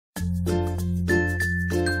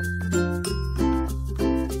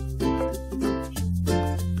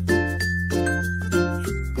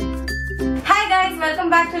Welcome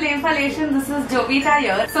back to Lemphalation. This is Jovita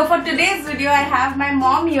here. So for today's video, I have my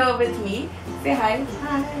mom here with me. Say hi.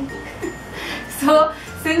 Hi. So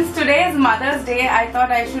since today is Mother's Day, I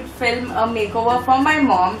thought I should film a makeover for my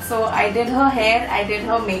mom. So I did her hair, I did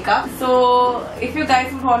her makeup. So if you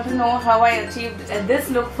guys would want to know how I achieved this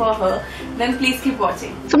look for her, then please keep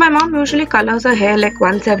watching. So my mom usually colors her hair like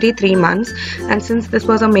once every 3 months, and since this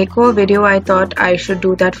was a makeover video, I thought I should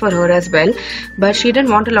do that for her as well. But she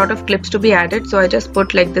didn't want a lot of clips to be added, so I just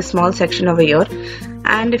put like this small section over here.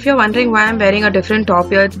 And if you're wondering why I'm wearing a different top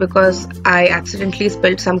here, it's because I accidentally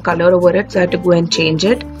spilled some color over it, so I had to go and change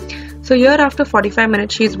it. So here after 45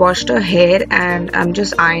 minutes she's washed her hair and I'm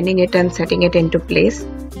just ironing it and setting it into place.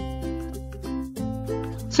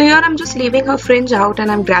 So here I'm just leaving her fringe out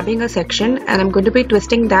and I'm grabbing a section and I'm going to be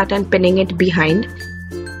twisting that and pinning it behind.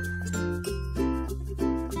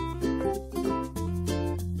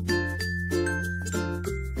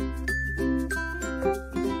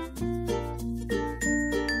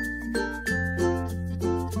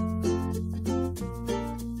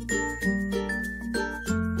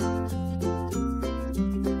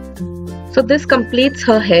 So this completes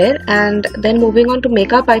her hair, and then moving on to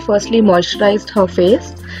makeup, I firstly moisturized her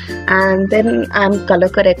face and then I'm color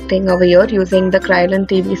correcting over here using the Kryolan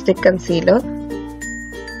TV stick concealer.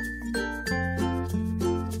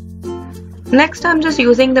 Next I'm just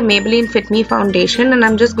using the Maybelline Fit Me foundation and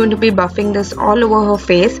I'm just going to be buffing this all over her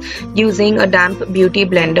face using a damp beauty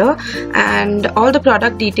blender, and all the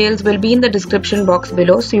product details will be in the description box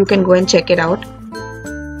below, so you can go and check it out.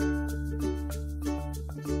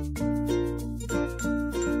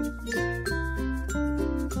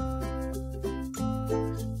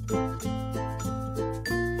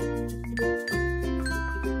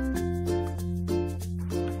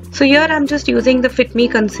 So here I'm just using the Fit Me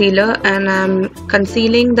concealer and I'm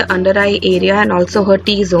concealing the under eye area and also her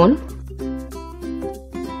T-zone.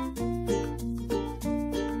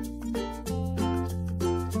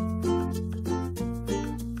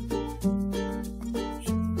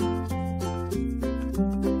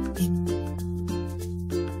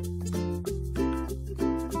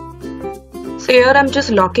 So here I'm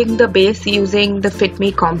just locking the base using the Fit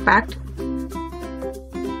Me compact.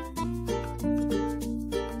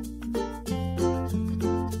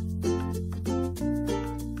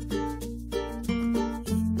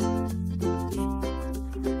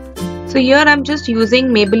 So here I'm just using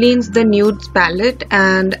Maybelline's The Nudes palette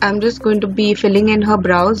and I'm just going to be filling in her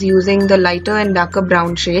brows using the lighter and darker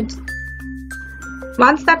brown shades.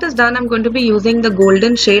 Once that is done, I'm going to be using the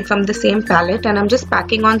golden shade from the same palette and I'm just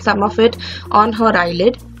packing on some of it on her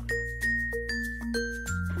eyelid.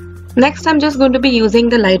 Next I'm just going to be using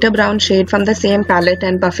the lighter brown shade from the same palette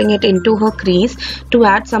and buffing it into her crease to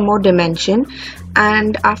add some more dimension.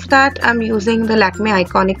 And after that I'm using the Lakme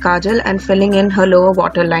Iconic Kajal and filling in her lower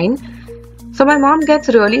waterline. So my mom gets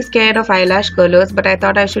really scared of eyelash curlers, but I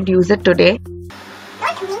thought I should use it today.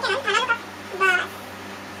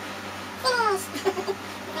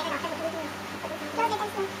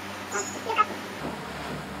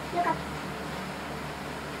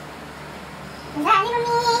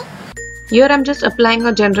 Here I'm just applying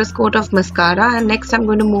a generous coat of mascara, and next I'm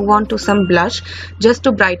going to move on to some blush just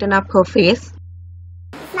to brighten up her face.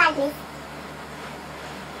 Smile, please.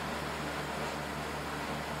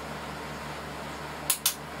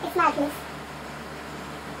 Smile, please.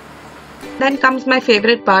 Then comes my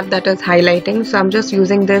favorite part, that is highlighting. So I'm just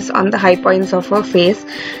using this on the high points of her face.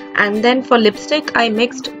 And then for lipstick, I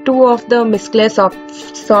mixed 2 of the M.A.C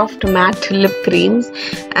soft matte lip creams.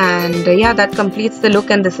 And yeah, that completes the look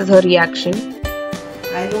and this is her reaction.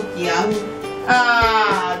 I look young.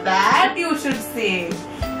 Ah, that you should say.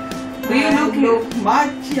 Do you look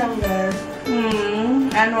much younger?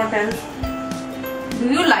 And what else?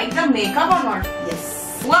 Do you like the makeup or not?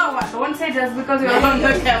 Yes. Wow, don't say just because you're on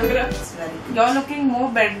the camera. It's very good. You're looking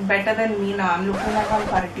more better than me now. I'm looking like I'm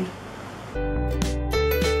party.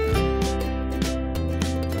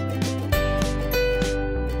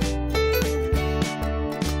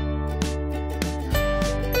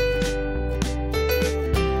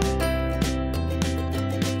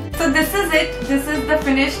 So this is it. This is the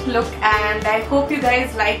finished look and I hope you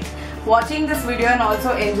guys liked watching this video and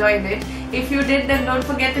also enjoyed it. If you did, then don't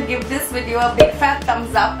forget to give this video a big fat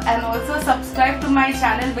thumbs up and also subscribe to my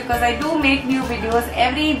channel because I do make new videos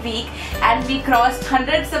every week and we crossed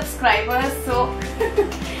 100 subscribers, so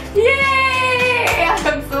yay!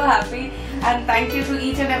 I'm so happy. And thank you to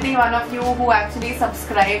each and every one of you who actually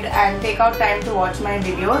subscribed and take out time to watch my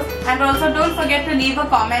videos. And also don't forget to leave a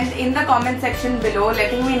comment in the comment section below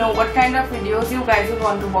letting me know what kind of videos you guys would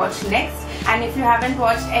want to watch next. And if you haven't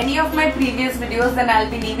watched any of my previous videos, then I'll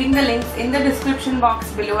be leaving the links in the description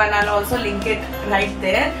box below, and I'll also link it right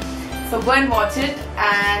there. So go and watch it.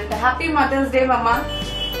 And happy Mother's Day, Mama.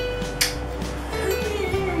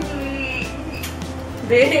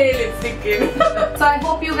 So I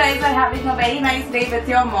hope you guys are having a very nice day with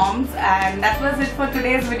your moms, and that was it for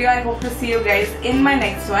today's video. I hope to see you guys in my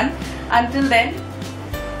next one. Until then,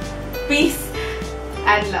 peace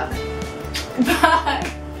and love.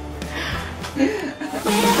 Bye.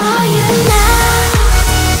 Where are you now?